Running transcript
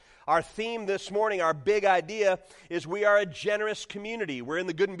Our theme this morning, our big idea, is we are a generous community. We're in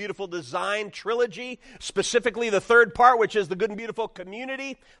the Good and Beautiful Design trilogy, specifically the third part, which is the Good and Beautiful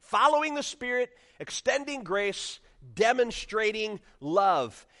Community, following the Spirit, extending grace, demonstrating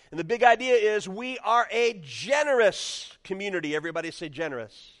love. And the big idea is we are a generous community. Everybody say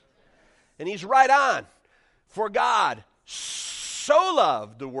generous. And he's right on. For God so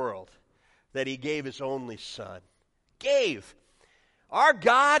loved the world that he gave his only Son. Gave. Our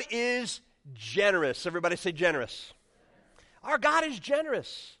God is generous. Everybody say generous. Our God is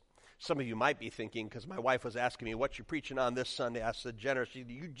generous. Some of you might be thinking, because my wife was asking me, what you preaching on this Sunday? I said, generous. She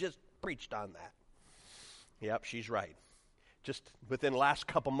said, you just preached on that. Yep, she's right. Just within the last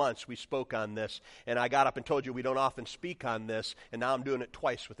couple months, we spoke on this, and I got up and told you we don't often speak on this, and now I'm doing it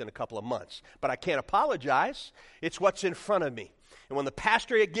twice within a couple of months. But I can't apologize. It's what's in front of me. And when the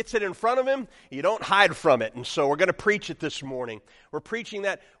pastor gets it in front of him, you don't hide from it. And so we're going to preach it this morning. We're preaching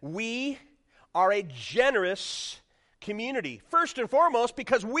that we are a generous community. First and foremost,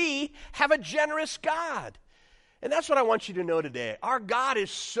 because we have a generous God. And that's what I want you to know today. Our God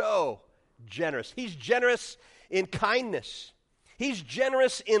is so generous. He's generous in kindness. He's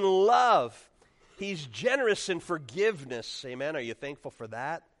generous in love. He's generous in forgiveness. Amen. Are you thankful for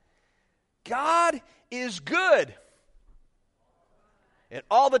that? God is good. And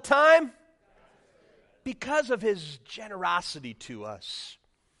all the time, because of his generosity to us.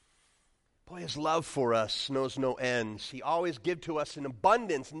 Boy, his love for us knows no ends. He always gives to us in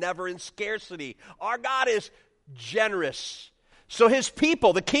abundance, never in scarcity. Our God is generous. So his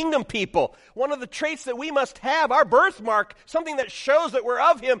people, the kingdom people, one of the traits that we must have, our birthmark, something that shows that we're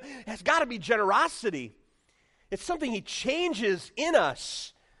of him, has got to be generosity. It's something he changes in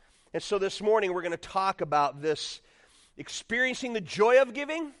us. And so this morning we're going to talk about this, experiencing the joy of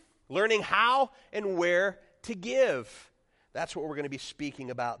giving, learning how and where to give. That's what we're going to be speaking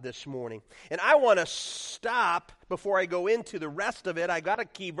about this morning. And I want to stop before I go into the rest of it. I got a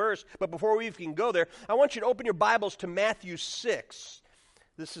key verse, but before we even go there, I want you to open your Bibles to Matthew 6.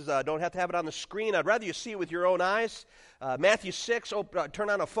 This is, don't have to have it on the screen. I'd rather you see it with your own eyes. Matthew 6, turn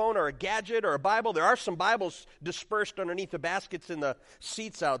on a phone or a gadget or a Bible. There are some Bibles dispersed underneath the baskets in the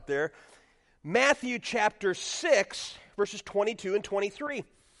seats out there. Matthew chapter 6, verses 22 and 23.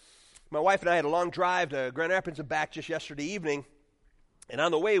 My wife and I had a long drive to Grand Rapids and back just yesterday evening. And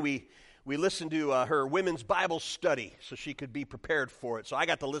on the way, we listened to her women's Bible study so she could be prepared for it. So I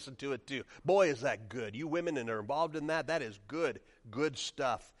got to listen to it too. Boy, is that good. You women that are involved in that is good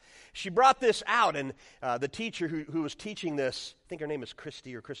stuff. She brought this out, and the teacher who was teaching this, I think her name is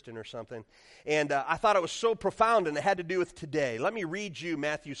Christy or Kristen or something, and I thought it was so profound, and it had to do with today. Let me read you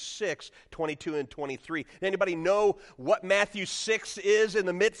Matthew 6, 22 and 23. Anybody know what Matthew 6 is in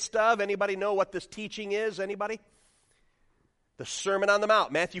the midst of? Anybody know what this teaching is? Anybody? The Sermon on the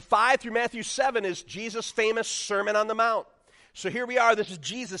Mount. Matthew 5 through Matthew 7 is Jesus' famous Sermon on the Mount. So here we are. This is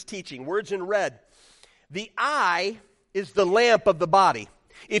Jesus teaching. Words in red. The eye is the lamp of the body.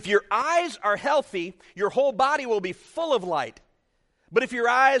 If your eyes are healthy, your whole body will be full of light. But if your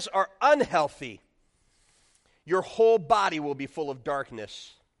eyes are unhealthy, your whole body will be full of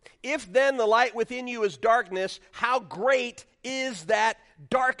darkness. If then the light within you is darkness, how great is that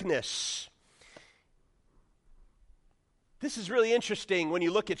darkness? This is really interesting when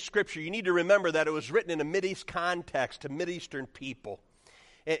you look at Scripture. You need to remember that it was written in a Mideast context to Mideastern people.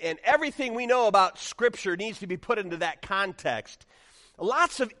 And everything we know about Scripture needs to be put into that context.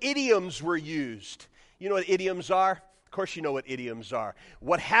 Lots of idioms were used. You know what idioms are? Of course you know what idioms are.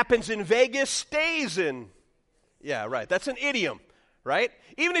 What happens in Vegas stays in. Yeah, right. That's an idiom, right?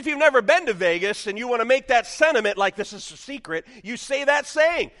 Even if you've never been to Vegas and you want to make that sentiment like this is a secret, you say that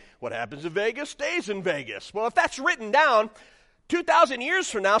saying. What happens in Vegas stays in Vegas. Well, if that's written down, 2,000 years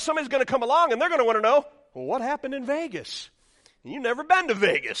from now, somebody's going to come along and they're going to want to know, well, what happened in Vegas? You've never been to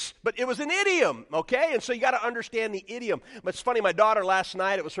Vegas, but it was an idiom, okay? And so you got to understand the idiom. But it's funny, my daughter last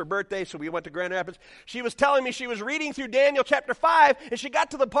night, it was her birthday, so we went to Grand Rapids. She was telling me she was reading through Daniel chapter 5, and she got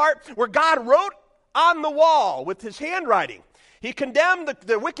to the part where God wrote on the wall with his handwriting. He condemned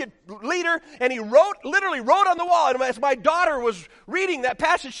the wicked leader, and he literally wrote on the wall. And as my daughter was reading that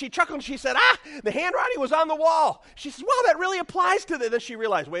passage, she chuckled and she said, the handwriting was on the wall. She says, wow, that really applies to this. Then she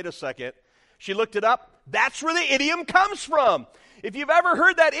realized, wait a second. She looked it up. That's where the idiom comes from. If you've ever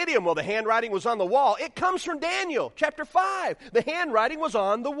heard that idiom, well, the handwriting was on the wall, it comes from Daniel chapter 5. The handwriting was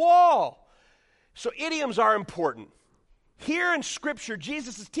on the wall. So idioms are important. Here in Scripture,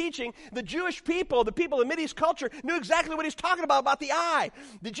 Jesus is teaching the Jewish people, the people of Mideast culture, knew exactly what he's talking about the eye.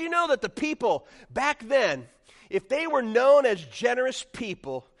 Did you know that the people back then, if they were known as generous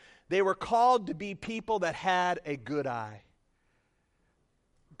people, they were called to be people that had a good eye?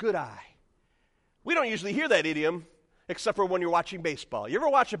 good eye. We don't usually hear that idiom except for when you're watching baseball. You ever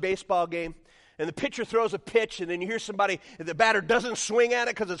watch a baseball game and the pitcher throws a pitch and then you hear somebody, the batter doesn't swing at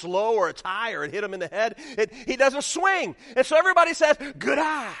it because it's low or it's high or it hit him in the head? He doesn't swing. And so everybody says, good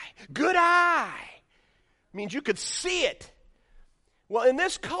eye, good eye. Means you could see it. Well, in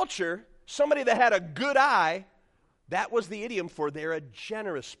this culture, somebody that had a good eye, that was the idiom for they're a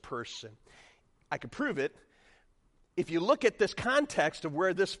generous person. I could prove it. If you look at this context of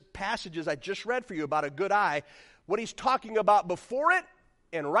where this passage is I just read for you about a good eye, what he's talking about before it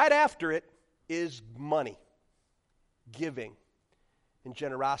and right after it is money, giving, and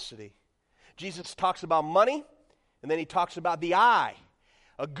generosity. Jesus talks about money, and then he talks about the eye.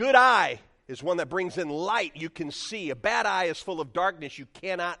 A good eye is one that brings in light you can see. A bad eye is full of darkness you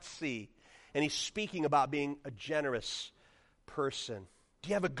cannot see. And he's speaking about being a generous person. Do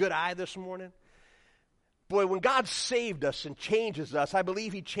you have a good eye this morning? Boy, when God saved us and changes us, I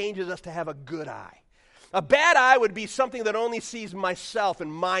believe he changes us to have a good eye. A bad eye would be something that only sees myself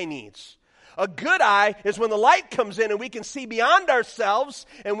and my needs. A good eye is when the light comes in and we can see beyond ourselves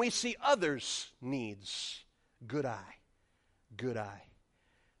and we see others' needs. Good eye. Good eye.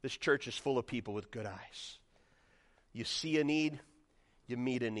 This church is full of people with good eyes. You see a need, you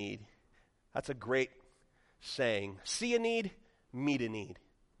meet a need. That's a great saying. See a need, meet a need.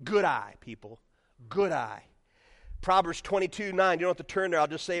 Good eye, people. Good eye. Proverbs 22:9. You don't have to turn there. I'll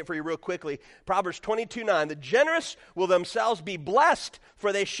just say it for you real quickly. Proverbs 22:9. The generous will themselves be blessed,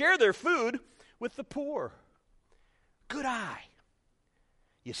 for they share their food with the poor. Good eye.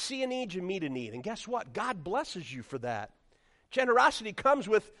 You see a need, you meet a need. And guess what? God blesses you for that. Generosity comes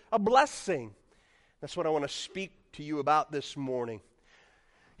with a blessing. That's what I want to speak to you about this morning.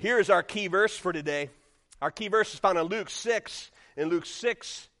 Here is our key verse for today. Our key verse is found in Luke 6. In Luke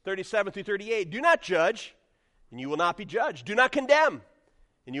 6:37 through 38. Do not judge, and you will not be judged. Do not condemn,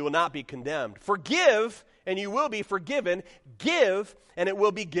 and you will not be condemned. Forgive, and you will be forgiven. Give, and it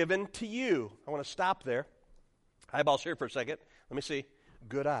will be given to you. I want to stop there. Eyeballs here for a second. Let me see.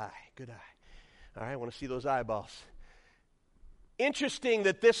 Good eye. Good eye. All right, I want to see those eyeballs. Interesting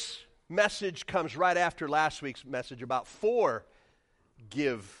that this message comes right after last week's message about forgiveness.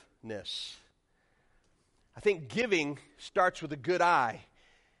 I think giving starts with a good eye.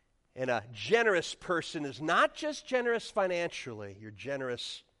 And a generous person is not just generous financially, you're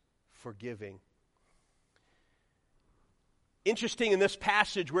generous for giving. Interesting in this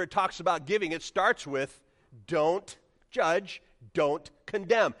passage where it talks about giving, it starts with don't judge, don't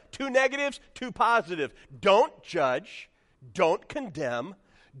condemn. Two negatives, two positive. Don't judge, don't condemn,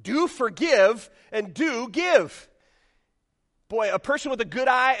 do forgive, and do give. Boy, a person with a good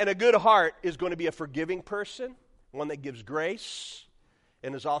eye and a good heart is going to be a forgiving person, one that gives grace,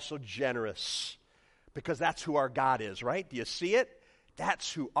 and is also generous, because that's who our God is, right? Do you see it?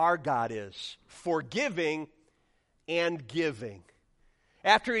 That's who our God is, forgiving and giving.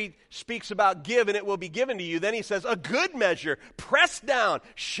 After he speaks about give and it will be given to you, then he says, a good measure, pressed down,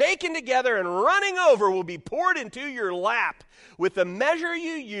 shaken together, and running over will be poured into your lap. With the measure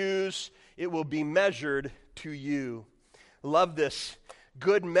you use, it will be measured to you. Love this.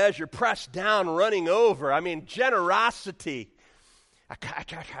 Good measure, pressed down, running over. I mean, generosity.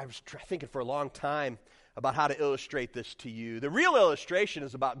 I was thinking for a long time about how to illustrate this to you. The real illustration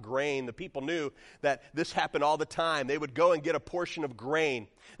is about grain. The people knew that this happened all the time. They would go and get a portion of grain.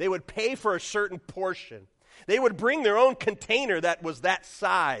 They would pay for a certain portion. They would bring their own container that was that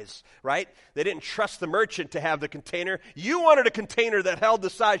size, right? They didn't trust the merchant to have the container. You wanted a container that held the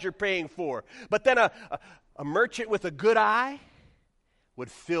size you're paying for. But then a merchant with a good eye would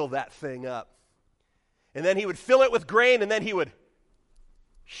fill that thing up. And then he would fill it with grain, and then he would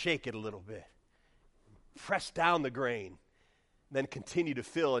shake it a little bit, press down the grain, then continue to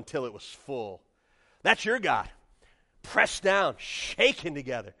fill until it was full. That's your God. Pressed down, shaken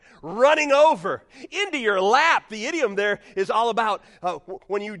together, running over into your lap. The idiom there is all about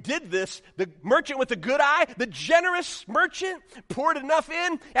when you did this, the merchant with the good eye, the generous merchant, poured enough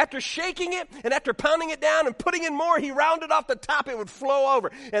in. After shaking it and after pounding it down and putting in more, he rounded off the top. It would flow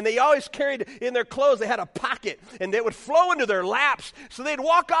over. And they always carried in their clothes, they had a pocket, and it would flow into their laps. So they'd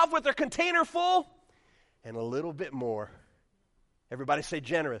walk off with their container full and a little bit more. Everybody say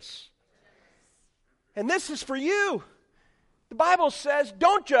generous. And this is for you. The Bible says,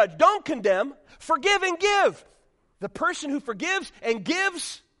 don't judge, don't condemn, forgive and give. The person who forgives and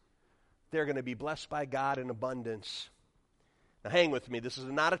gives, they're going to be blessed by God in abundance. Now hang with me. This is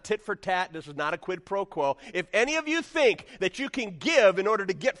not a tit for tat. This is not a quid pro quo. If any of you think that you can give in order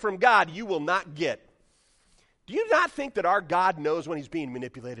to get from God, you will not get. Do you not think that our God knows when he's being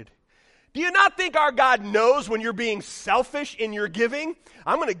manipulated? Do you not think our God knows when you're being selfish in your giving?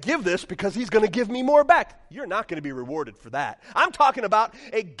 I'm going to give this because he's going to give me more back. You're not going to be rewarded for that. I'm talking about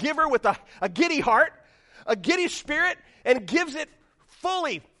a giver with a giddy heart, a giddy spirit, and gives it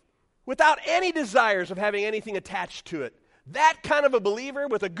fully without any desires of having anything attached to it. That kind of a believer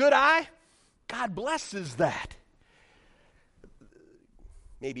with a good eye, God blesses that.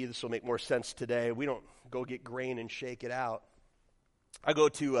 Maybe this will make more sense today. We don't go get grain and shake it out. I go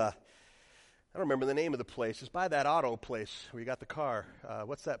to, I don't remember the name of the place. It's by that auto place where you got the car.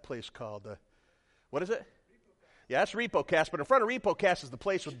 What's that place called? What is it? Yeah, that's RepoCast, but in front of RepoCast is the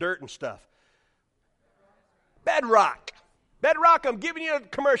place with dirt and stuff. Bedrock. Bedrock, I'm giving you a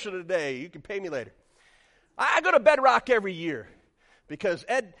commercial today. You can pay me later. I go to Bedrock every year because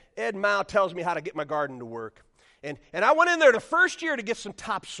Ed Mao tells me how to get my garden to work. And I went in there the first year to get some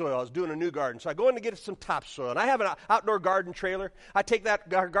topsoil. I was doing a new garden. So I go in to get some topsoil. And I have an outdoor garden trailer. I take that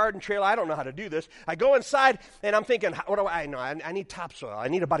garden trailer. I don't know how to do this. I go inside, and I'm thinking, what do I know? I need topsoil. I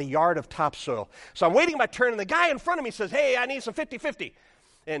need about a yard of topsoil. So I'm waiting my turn, and the guy in front of me says, hey, I need some 50-50.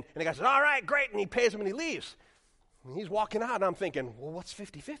 And the guy says, all right, great. And he pays him, and he leaves. And he's walking out, and I'm thinking, well, what's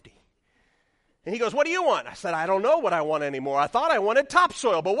 50-50? And he goes, what do you want? I said, I don't know what I want anymore. I thought I wanted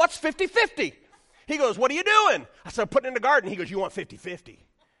topsoil, but what's 50-50? He goes, what are you doing? I said, I'm putting it in the garden. He goes, you want 50-50.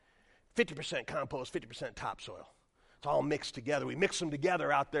 50% compost, 50% topsoil. It's all mixed together. We mix them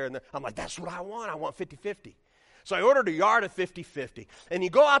together out there. And I'm like, that's what I want. I want 50-50. So I ordered a yard of 50-50. And you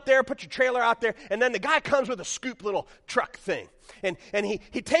go out there, put your trailer out there, and then the guy comes with a scoop little truck thing. And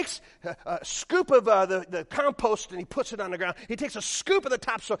he takes a scoop of the compost and he puts it on the ground. He takes a scoop of the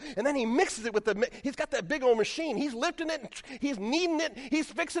topsoil, and then he mixes it with he's got that big old machine. He's lifting it, and he's kneading it, he's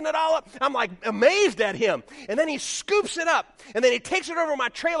fixing it all up. I'm like amazed at him. And then he scoops it up, and then he takes it over my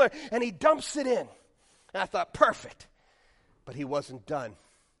trailer, and he dumps it in. And I thought, perfect. But he wasn't done.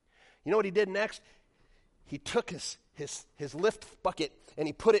 You know what he did next? He took his lift bucket and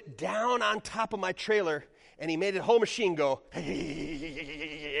he put it down on top of my trailer and he made the whole machine go, and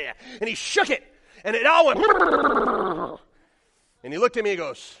he shook it and it all went, and he looked at me and he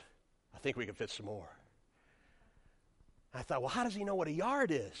goes, I think we can fit some more. I thought, well, how does he know what a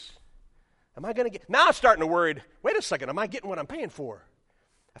yard is? Am I going to get, now I'm starting to worry, wait a second, am I getting what I'm paying for?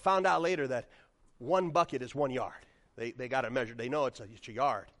 I found out later that one bucket is 1 yard. They got it measured. They know it's a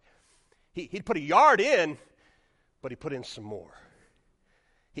yard. He'd put a yard in, but he put in some more.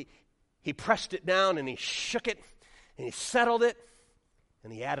 He pressed it down and he shook it and he settled it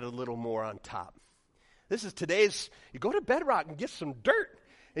and he added a little more on top. This is you go to Bedrock and get some dirt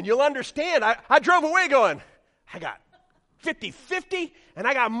and you'll understand. I drove away going, I got 50-50 and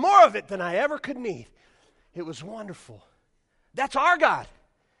I got more of it than I ever could need. It was wonderful. That's our God.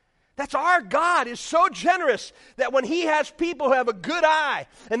 That's our God is so generous that when he has people who have a good eye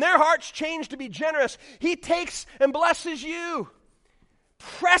and their hearts change to be generous, he takes and blesses you.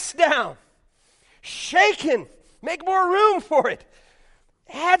 Press down, shaken, make more room for it.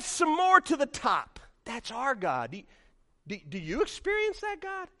 Add some more to the top. That's our God. Do you experience that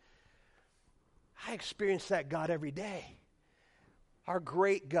God? I experience that God every day. Our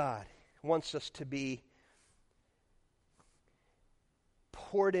great God wants us to be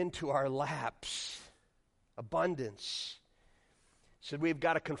poured into our laps. Abundance. So we've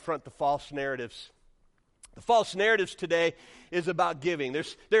got to confront the false narratives. The false narratives today is about giving.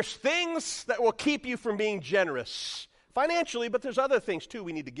 There's things that will keep you from being generous financially, but there's other things too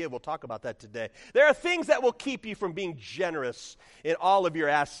we need to give. We'll talk about that today. There are things that will keep you from being generous in all of your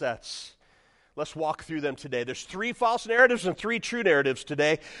assets. Let's walk through them today. There's 3 false narratives and 3 true narratives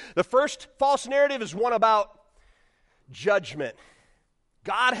today. The first false narrative is one about judgment.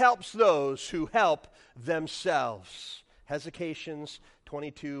 God helps those who help themselves. Hezekiah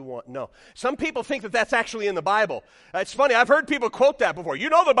 22:1. No. Some people think that that's actually in the Bible. It's funny. I've heard people quote that before. You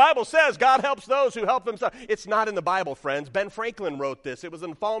know the Bible says God helps those who help themselves. It's not in the Bible, friends. Ben Franklin wrote this. It was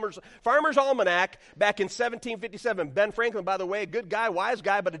in Farmer's Almanac back in 1757. Ben Franklin, by the way, a good guy, wise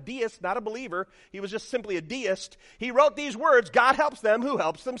guy, but a deist, not a believer. He was just simply a deist. He wrote these words, God helps them who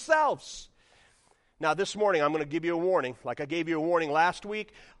helps themselves. Now, this morning, I'm going to give you a warning, like I gave you a warning last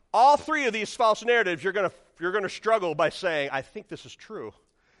week. All 3 of these false narratives, you're going to struggle by saying, I think this is true.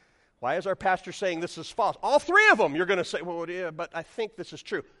 Why is our pastor saying this is false? All 3 of them, you're going to say, well, yeah, but I think this is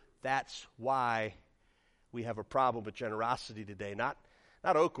true. That's why we have a problem with generosity today. Not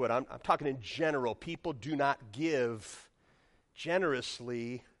Oakwood, I'm talking in general. People do not give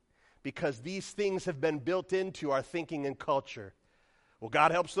generously because these things have been built into our thinking and culture. Well,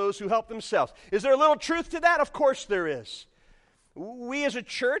 God helps those who help themselves. Is there a little truth to that? Of course there is. We as a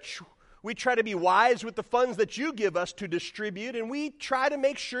church, We try to be wise with the funds that you give us to distribute, and we try to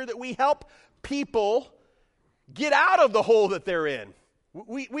make sure that we help people get out of the hole that they're in.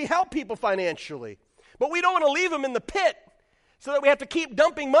 We help people financially, but we don't want to leave them in the pit so that we have to keep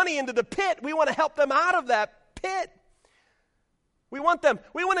dumping money into the pit. We want to help them out of that pit. We want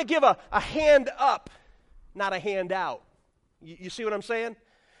to give a hand up, not a hand out. You see what I'm saying?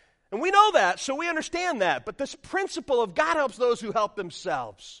 And we know that, so we understand that. But this principle of God helps those who help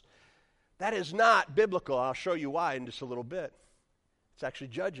themselves, that is not biblical. I'll show you why in just a little bit. It's actually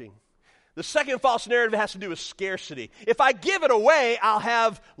judging. The second false narrative has to do with scarcity. If I give it away, I'll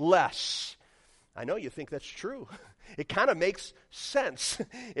have less. I know you think that's true. It kind of makes sense.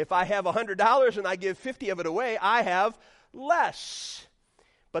 If I have $100 and I give 50 of it away, I have less.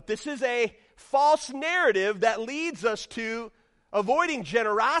 But this is a false narrative that leads us to avoiding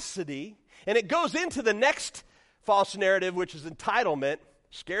generosity, and it goes into the next false narrative, which is entitlement.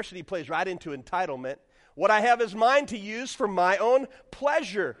 Scarcity plays right into entitlement. What I have is mine to use for my own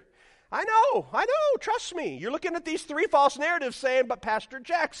pleasure. I know, trust me. You're looking at these three false narratives saying, but Pastor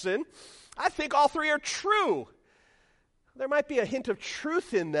Jackson, I think all three are true. There might be a hint of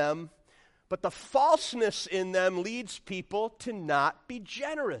truth in them, but the falseness in them leads people to not be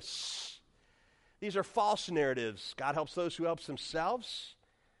generous. These are false narratives. God helps those who help themselves.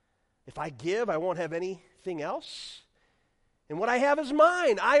 If I give, I won't have anything else. And what I have is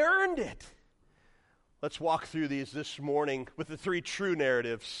mine. I earned it. Let's walk through these this morning with the three true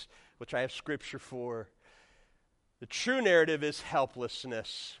narratives, which I have scripture for. The true narrative is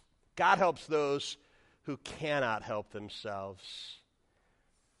helplessness. God helps those who cannot help themselves.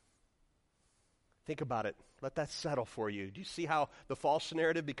 Think about it. Let that settle for you. Do you see how the false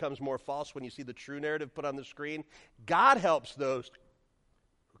narrative becomes more false when you see the true narrative put on the screen? God helps those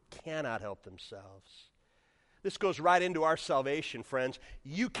who cannot help themselves. This goes right into our salvation, friends.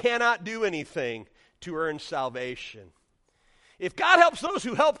 You cannot do anything to earn salvation. If God helps those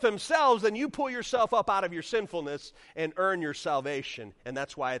who help themselves, then you pull yourself up out of your sinfulness and earn your salvation. And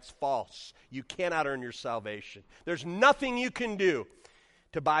that's why it's false. You cannot earn your salvation. There's nothing you can do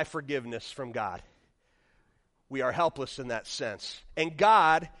to buy forgiveness from God. We are helpless in that sense. And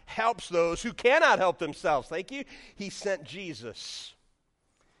God helps those who cannot help themselves. Thank you. He sent Jesus.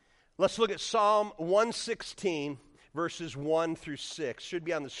 Let's look at Psalm 116, verses 1 through 6. Should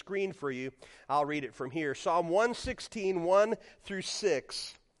be on the screen for you. I'll read it from here. Psalm 116, 1 through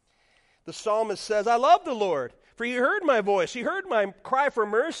 6. The psalmist says, I love the Lord, for he heard my voice. He heard my cry for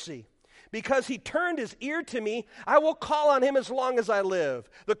mercy. Because he turned his ear to me, I will call on him as long as I live.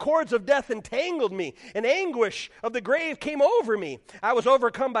 The cords of death entangled me, and anguish of the grave came over me. I was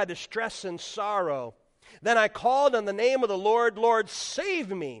overcome by distress and sorrow. Then I called on the name of the Lord. Lord, save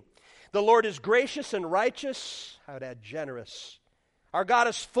me. The Lord is gracious and righteous. I would add generous. Our God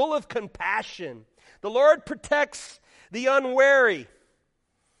is full of compassion. The Lord protects the unwary.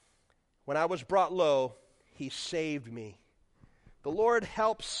 When I was brought low, he saved me. The Lord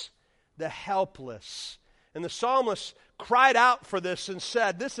helps the helpless. And the psalmist cried out for this and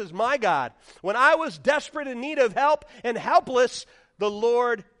said, this is my God. When I was desperate in need of help and helpless, the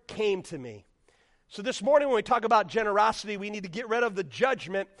Lord came to me. So this morning when we talk about generosity, we need to get rid of the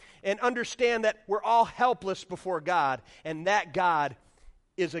judgment and understand that we're all helpless before God, and that God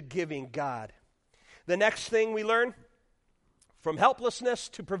is a giving God. The next thing we learn, from helplessness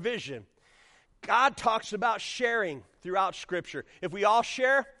to provision. God talks about sharing throughout Scripture. If we all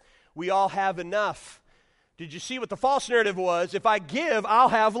share, we all have enough. Did you see what the false narrative was? If I give, I'll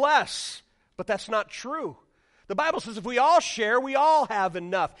have less. But that's not true. The Bible says if we all share, we all have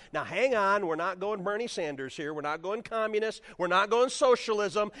enough. Now hang on, we're not going Bernie Sanders here. We're not going communist. We're not going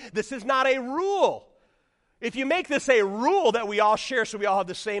socialism. This is not a rule. If you make this a rule that we all share so we all have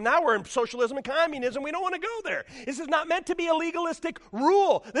the same, now we're in socialism and communism. We don't want to go there. This is not meant to be a legalistic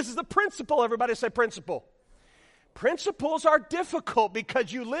rule. This is a principle. Everybody say principle. Principles are difficult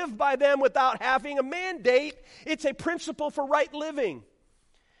because you live by them without having a mandate. It's a principle for right living.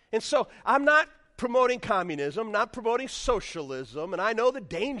 And so I'm not promoting communism, not promoting socialism, and I know the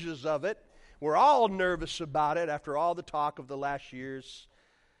dangers of it. We're all nervous about it after all the talk of the last years.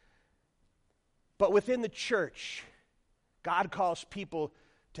 But within the church, God calls people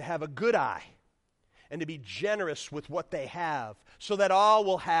to have a good eye and to be generous with what they have so that all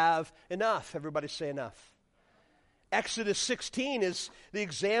will have enough. Everybody say enough. Exodus 16 is the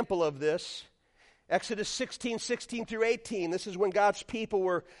example of this. Exodus 16 through 18. This is when God's people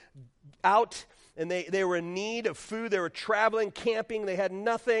were out and they were in need of food. They were traveling, camping. They had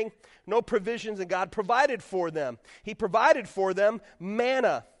nothing, no provisions, and God provided for them. He provided for them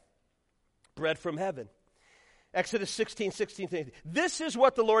manna, bread from heaven. Exodus 16:16. This is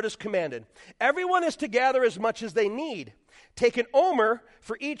what the Lord has commanded. Everyone is to gather as much as they need. Take an omer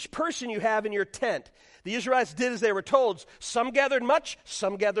for each person you have in your tent. The Israelites did as they were told. Some gathered much,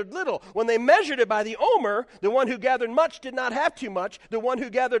 some gathered little. When they measured it by the omer, the one who gathered much did not have too much. The one who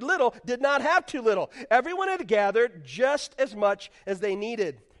gathered little did not have too little. Everyone had gathered just as much as they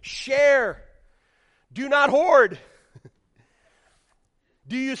needed. Share. Do not hoard.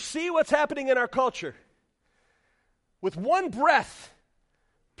 Do you see what's happening in our culture? With one breath,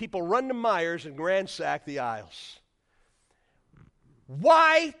 people run to Myers and ransack the aisles.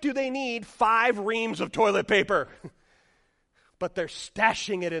 Why do they need 5 reams of toilet paper? But they're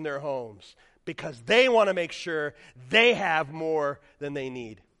stashing it in their homes because they want to make sure they have more than they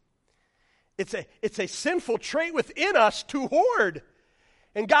need. It's a sinful trait within us to hoard.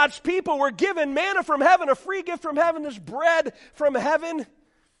 And God's people were given manna from heaven, a free gift from heaven, this bread from heaven.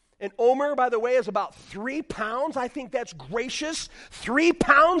 An omer, by the way, is about 3 pounds. I think that's gracious. 3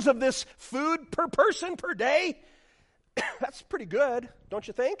 pounds of this food per person per day. That's pretty good, don't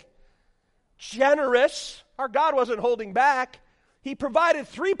you think? Generous. Our God wasn't holding back. He provided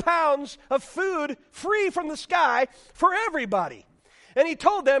 3 pounds of food free from the sky for everybody. And he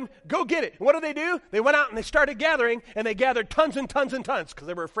told them, go get it. What did? They went out and they started gathering, and they gathered tons and tons and tons because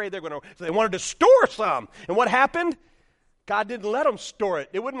they were afraid they were going to, so they wanted to store some. And what happened? God didn't let them store it.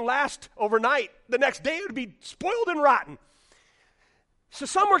 It wouldn't last overnight. The next day it would be spoiled and rotten. So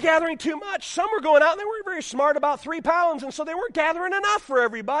some were gathering too much. Some were going out and they weren't very smart about 3 pounds, and so they weren't gathering enough for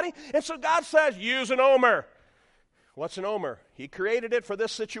everybody. And so God says, use an omer. What's an omer? He created it for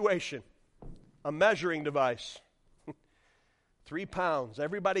this situation. A measuring device. 3 pounds.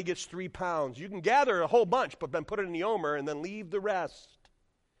 Everybody gets 3 pounds. You can gather a whole bunch, but then put it in the omer and then leave the rest.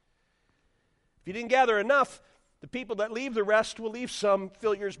 If you didn't gather enough, the people that leave the rest will leave some,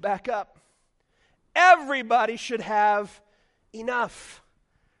 fill yours back up. Everybody should have enough.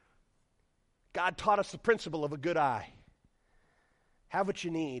 God taught us the principle of a good eye. Have what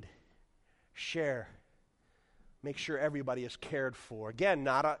you need. Share. Make sure everybody is cared for. Again,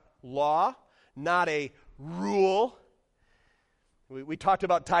 not a law, not a rule. We talked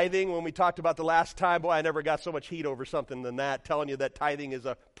about tithing when we talked about the last time. Boy, I never got so much heat over something than that, telling you that tithing is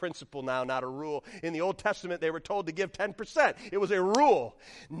a principle now, not a rule. In the Old Testament, they were told to give 10%. It was a rule.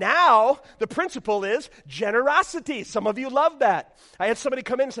 Now, the principle is generosity. Some of you love that. I had somebody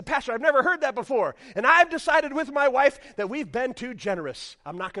come in and say, Pastor, I've never heard that before. And I've decided with my wife that we've been too generous.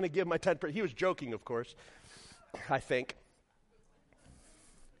 I'm not going to give my 10%. He was joking, of course, I think.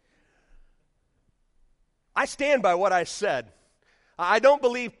 I stand by what I said. I don't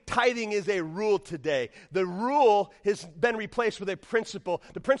believe tithing is a rule today. The rule has been replaced with a principle.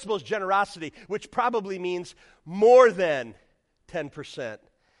 The principle is generosity, which probably means more than 10%.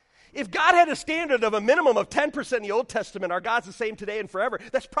 If God had a standard of a minimum of 10% in the Old Testament, our God's the same today and forever.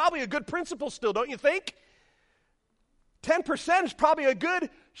 That's probably a good principle still, don't you think? 10% is probably a good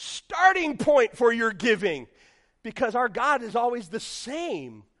starting point for your giving because our God is always the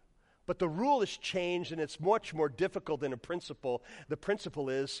same. But the rule has changed, and it's much more difficult than a principle. The principle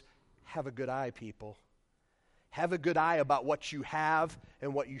is, have a good eye, people. Have a good eye about what you have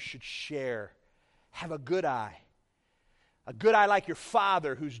and what you should share. Have a good eye. A good eye like your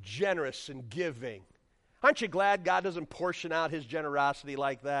Father who's generous and giving. Aren't you glad God doesn't portion out his generosity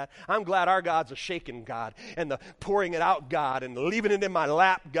like that? I'm glad our God's a shaking God and the pouring it out God and leaving it in my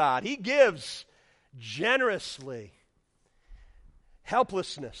lap God. He gives generously.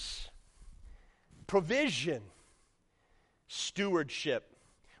 Helplessness. Provision, stewardship.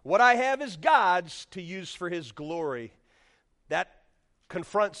 What I have is God's to use for his glory. That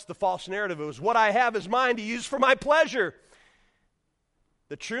confronts the false narrative. It was what I have is mine to use for my pleasure.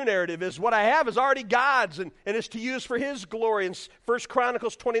 The true narrative is what I have is already God's and is to use for his glory. In 1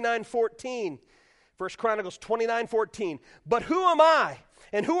 Chronicles 29:14. 1 Chronicles 29:14. But who am I?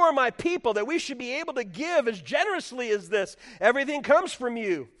 And who are my people that we should be able to give as generously as this? Everything comes from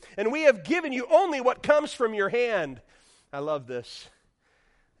you, and we have given you only what comes from your hand. I love this.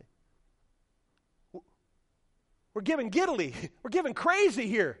 We're giving giddily. We're giving crazy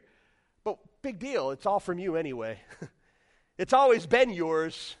here. But big deal. It's all from you anyway. It's always been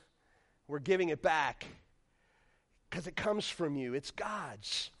yours. We're giving it back because it comes from you. It's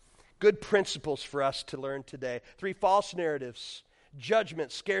God's. Good principles for us to learn today. 3 false narratives.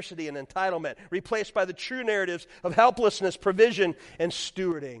 Judgment, scarcity, and entitlement, replaced by the true narratives of helplessness, provision, and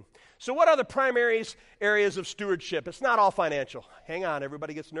stewarding. So what are the primary areas of stewardship? It's not all financial. Hang on,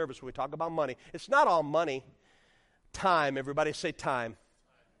 everybody gets nervous when we talk about money. It's not all money. Time, everybody say time.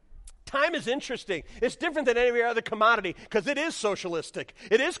 Time is interesting. It's different than any other commodity because it is socialistic.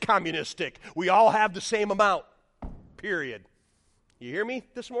 It is communistic. We all have the same amount. period. You hear me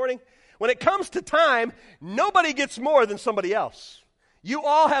this morning? When it comes to time, nobody gets more than somebody else. You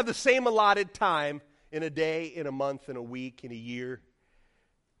all have the same allotted time in a day, in a month, in a week, in a year.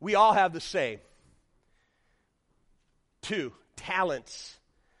 We all have the same. 2, talents.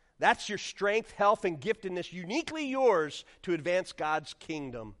 That's your strength, health, and giftedness, uniquely yours to advance God's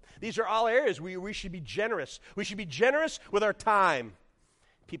kingdom. These are all areas where we should be generous. We should be generous with our time.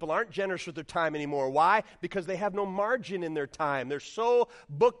 People aren't generous with their time anymore. Why? Because they have no margin in their time. They're so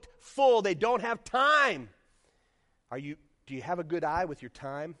booked full, they don't have time. Do you have a good eye with your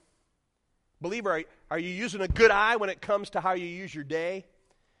time? Believer, are you using a good eye when it comes to how you use your day?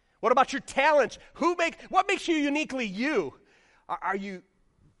 What about your talents? What makes you uniquely you? Are you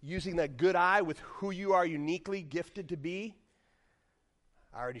using that good eye with who you are uniquely gifted to be?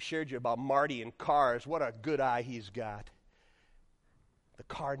 I already shared you about Marty and cars. What a good eye he's got. The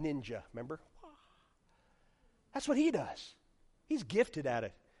car ninja, remember? That's what he does. He's gifted at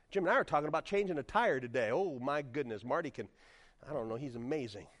it. Jim and I were talking about changing a tire today. Oh, my goodness. Marty he's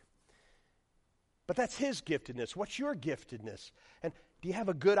amazing. But that's his giftedness. What's your giftedness? And do you have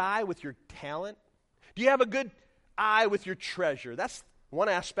a good eye with your talent? Do you have a good eye with your treasure? That's one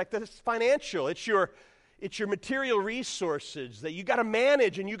aspect that is financial. It's your material resources that you got to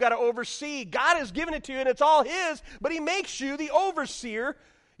manage and you got to oversee. God has given it to you and it's all His, but He makes you the overseer.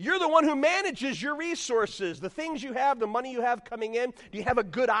 You're the one who manages your resources, the things you have, the money you have coming in. Do you have a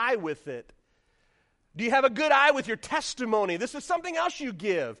good eye with it? Do you have a good eye with your testimony? This is something else you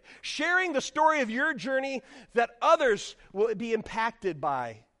give. Sharing the story of your journey that others will be impacted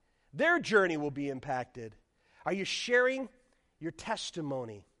by. Their journey will be impacted. Are you sharing your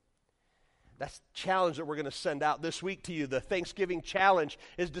testimony? That's the challenge that we're going to send out this week to you. The Thanksgiving challenge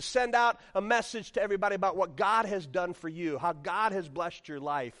is to send out a message to everybody about what God has done for you, how God has blessed your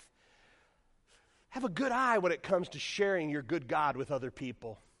life. Have a good eye when it comes to sharing your good God with other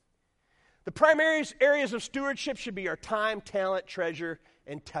people. The primary areas of stewardship should be our time, talent, treasure,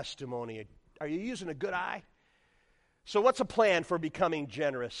 and testimony. Are you using a good eye? So what's a plan for becoming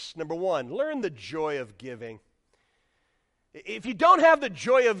generous? Number 1, learn the joy of giving. If you don't have the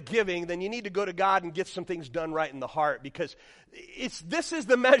joy of giving, then you need to go to God and get some things done right in the heart, because this is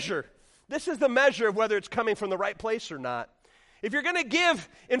the measure. This is the measure of whether it's coming from the right place or not. If you're going to give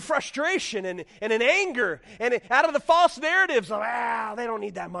in frustration and in anger and out of the false narratives of, they don't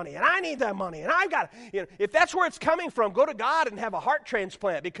need that money and I need that money and I've got, if that's where it's coming from, go to God and have a heart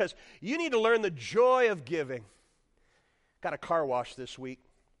transplant, because you need to learn the joy of giving. Got a car wash this week.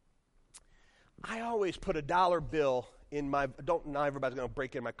 I always put a dollar bill in not everybody's going to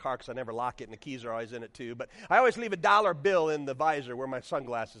break in my car because I never lock it and the keys are always in it too, but I always leave a dollar bill in the visor where my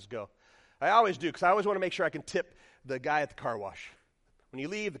sunglasses go. I always do, because I always want to make sure I can tip the guy at the car wash. When you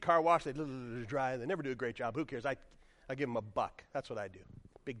leave the car wash, they dry. They never do a great job. Who cares? I give them $1. That's what I do.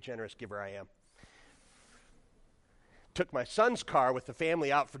 Big generous giver I am. Took my son's car with the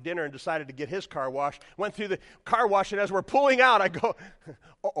family out for dinner and decided to get his car washed. Went through the car wash, and as we're pulling out, I go,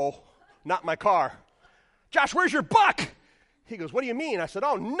 uh-oh, not my car. Josh, where's your $1? He goes, what do you mean? I said,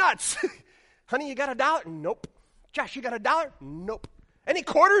 oh, nuts. Honey, you got $1? Nope. Josh, you got $1? Nope. Any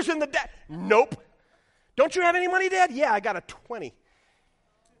quarters in the debt? Nope. Don't you have any money, Dad? Yeah, I got a 20.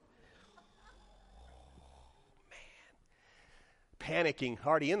 Man. Panicking,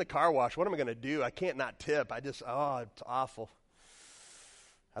 already in the car wash. What am I going to do? I can't not tip. It's awful.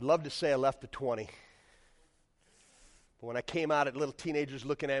 I'd love to say I left a 20. But when I came out, little teenagers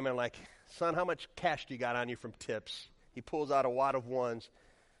looking at me, I'm like, son, how much cash do you got on you from tips? He pulls out a wad of ones.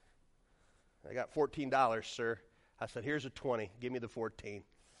 I got $14, sir. I said, here's a 20. Give me the 14.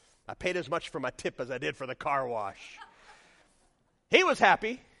 I paid as much for my tip as I did for the car wash. He was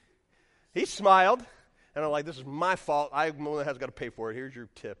happy. He smiled. And I'm like, this is my fault. I'm the one that has got to pay for it. Here's your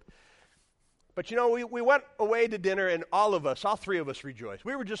tip. But we went away to dinner, and all 3 of us rejoiced.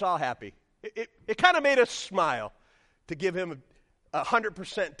 We were just all happy. It kind of made us smile to give him a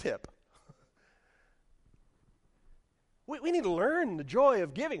 100% tip. We need to learn the joy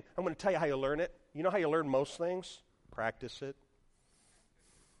of giving. I'm going to tell you how you learn it. You know how you learn most things? Practice it.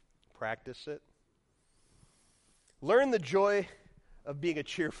 Practice it. Learn the joy of being a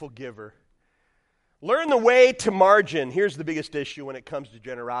cheerful giver. Learn the way to margin. Here's the biggest issue when it comes to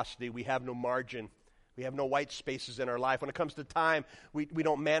generosity. We have no margin. We have no white spaces in our life. When it comes to time, we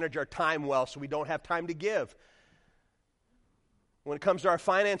don't manage our time well, so we don't have time to give. When it comes to our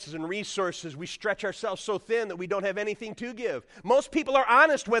finances and resources, we stretch ourselves so thin that we don't have anything to give. Most people are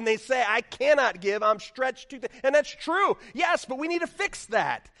honest when they say, I cannot give, I'm stretched too thin. And that's true. Yes, but we need to fix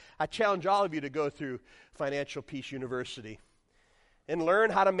that. I challenge all of you to go through Financial Peace University. and learn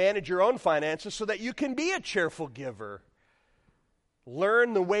how to manage your own finances so that you can be a cheerful giver.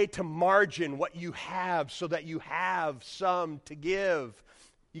 Learn the way to margin what you have so that you have some to give.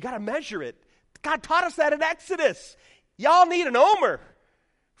 You got to measure it. God taught us that in Exodus. Y'all need an omer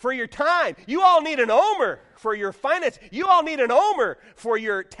for your time. You all need an omer for your finance. You all need an omer for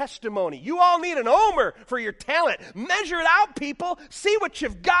your testimony. You all need an omer for your talent. Measure it out, people. See what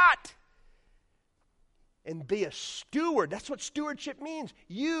you've got. And be a steward. That's what stewardship means.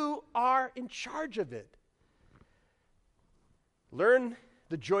 You are in charge of it. Learn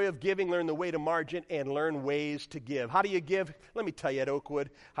the joy of giving, learn the way to margin, and learn ways to give. How do you give? Let me tell you at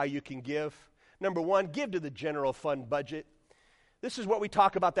Oakwood how you can give. Number one, give to the general fund budget. This is what we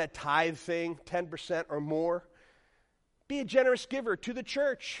talk about, that tithe thing, 10% or more. Be a generous giver to the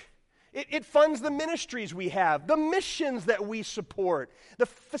church. It funds the ministries we have, the missions that we support, the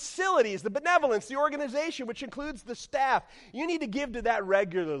facilities, the benevolence, the organization, which includes the staff. You need to give to that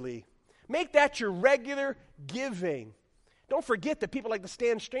regularly. Make that your regular giving. Don't forget that people like the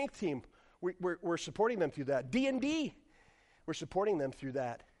Stand Strength team, we're supporting them through that. D&D, we're supporting them through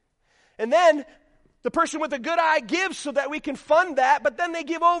that. And then the person with a good eye gives so that we can fund that, but then they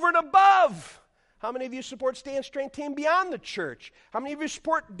give over and above. How many of you support Stand Strength team beyond the church? How many of you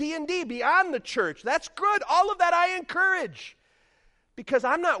support D&D beyond the church? That's good. All of that I encourage. Because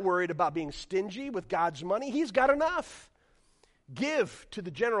I'm not worried about being stingy with God's money. He's got enough. Give to the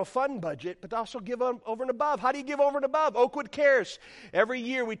general fund budget, but also give over and above. How do you give over and above? Oakwood Cares. Every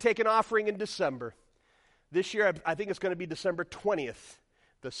year we take an offering in December. This year I think it's going to be December 20th.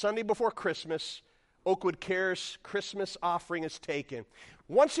 The Sunday before Christmas, Oakwood Cares Christmas offering is taken.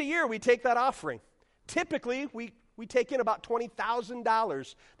 Once a year we take that offering. Typically, we take in about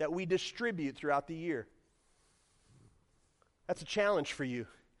 $20,000 that we distribute throughout the year. That's a challenge for you.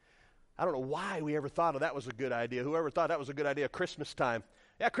 I don't know why we ever thought of that was a good idea. Whoever thought that was a good idea, Christmas time.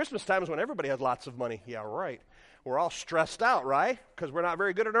 Yeah, Christmas time is when everybody has lots of money. Yeah, right. We're all stressed out, right? Because we're not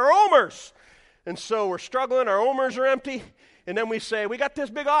very good at our omers. And so we're struggling, our omers are empty. And then we say, we got this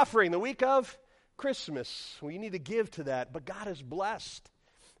big offering the week of Christmas. We need to give to that. But God is blessed.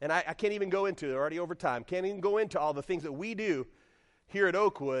 And I can't even go into it, already over time, can't even go into all the things that we do here at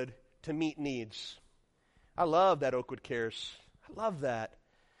Oakwood to meet needs. I love that Oakwood Cares. I love that.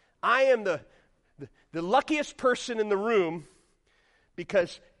 I am the luckiest person in the room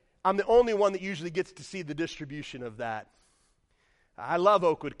because I'm the only one that usually gets to see the distribution of that. I love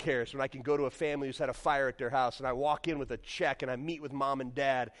Oakwood Cares when I can go to a family who's had a fire at their house and I walk in with a check and I meet with mom and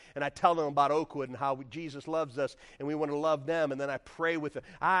dad and I tell them about Oakwood and how Jesus loves us and we want to love them, and then I pray with them.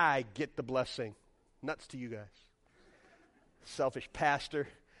 I get the blessing. Nuts to you guys. Selfish pastor.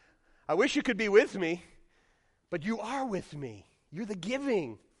 I wish you could be with me, but you are with me. You're the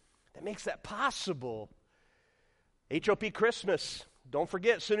giving that makes that possible. HOP Christmas. Don't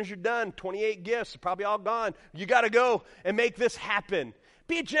forget, as soon as you're done, 28 gifts, probably all gone. You got to go and make this happen.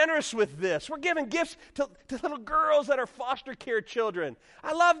 Be generous with this. We're giving gifts to little girls that are foster care children.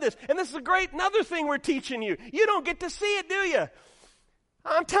 I love this. And this is another thing we're teaching you. You don't get to see it, do you?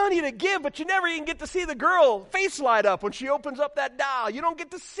 I'm telling you to give, but you never even get to see the girl face light up when she opens up that doll. You don't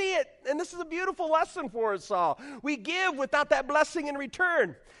get to see it. And this is a beautiful lesson for us all. We give without that blessing in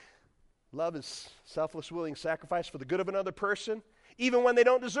return. Love is selfless, willing sacrifice for the good of another person, even when they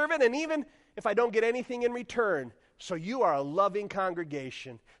don't deserve it, and even if I don't get anything in return. So you are a loving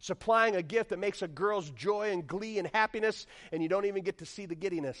congregation, supplying a gift that makes a girl's joy and glee and happiness, and you don't even get to see the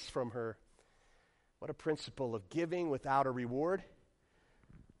giddiness from her. What a principle of giving without a reward.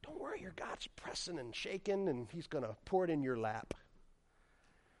 Don't worry, your God's pressing and shaking, and he's going to pour it in your lap.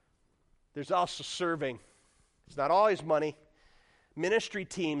 There's also serving. It's not always money. Ministry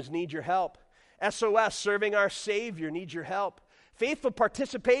teams need your help. SOS, Serving Our Savior, needs your help. Faithful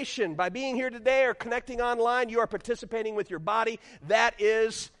participation. By being here today or connecting online, you are participating with your body. That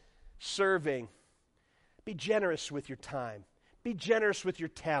is serving. Be generous with your time. Be generous with your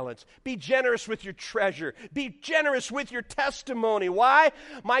talents. Be generous with your treasure. Be generous with your testimony. Why?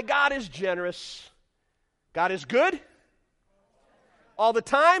 My God is generous. God is good all the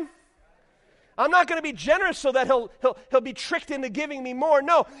time. I'm not going to be generous so that he'll be tricked into giving me more.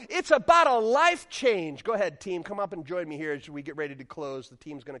 No, it's about a life change. Go ahead, team. Come up and join me here as we get ready to close. The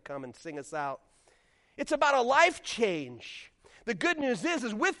team's going to come and sing us out. It's about a life change. The good news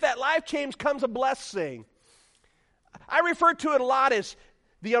is with that life change comes a blessing. I refer to it a lot as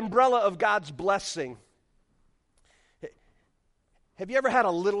the umbrella of God's blessing. Have you ever had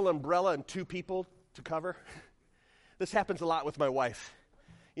a little umbrella and two people to cover? This happens a lot with my wife.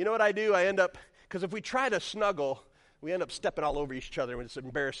 You know what I do? I end up, because if we try to snuggle, we end up stepping all over each other when it's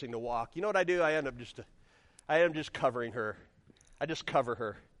embarrassing to walk. You know what I do? I end up just covering her. I just cover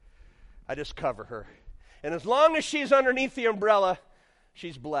her. I just cover her. And as long as she's underneath the umbrella,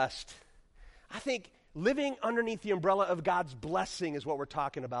 she's blessed. I think living underneath the umbrella of God's blessing is what we're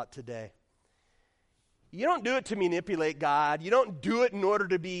talking about today. You don't do it to manipulate God. You don't do it in order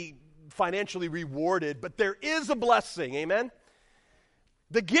to be financially rewarded, but there is a blessing, amen?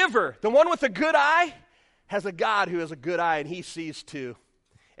 The giver, the one with a good eye, has a God who has a good eye, and he sees too.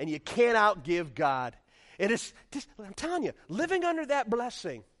 And you can't outgive God. It is, I'm telling you, living under that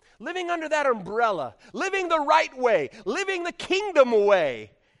blessing, living under that umbrella, living the right way, living the kingdom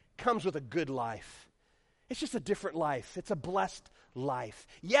way, comes with a good life. It's just a different life. It's a blessed life.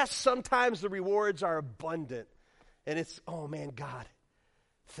 Yes, sometimes the rewards are abundant, and it's, oh man, God,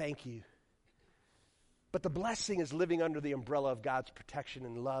 thank you. But the blessing is living under the umbrella of God's protection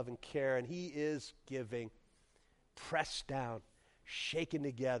and love and care, and he is giving, pressed down, shaken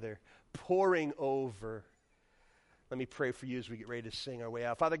together, pouring over. Let me pray for you as we get ready to sing our way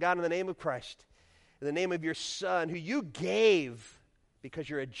out. Father God, in the name of Christ, in the name of your Son, who you gave because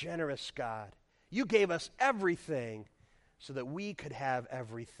you're a generous God, you gave us everything so that we could have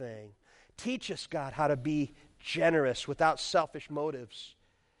everything. Teach us, God, how to be generous without selfish motives.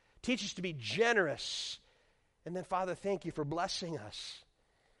 Teach us to be generous. And then, Father, thank you for blessing us.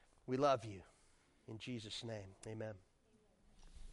 We love you. In Jesus' name, amen.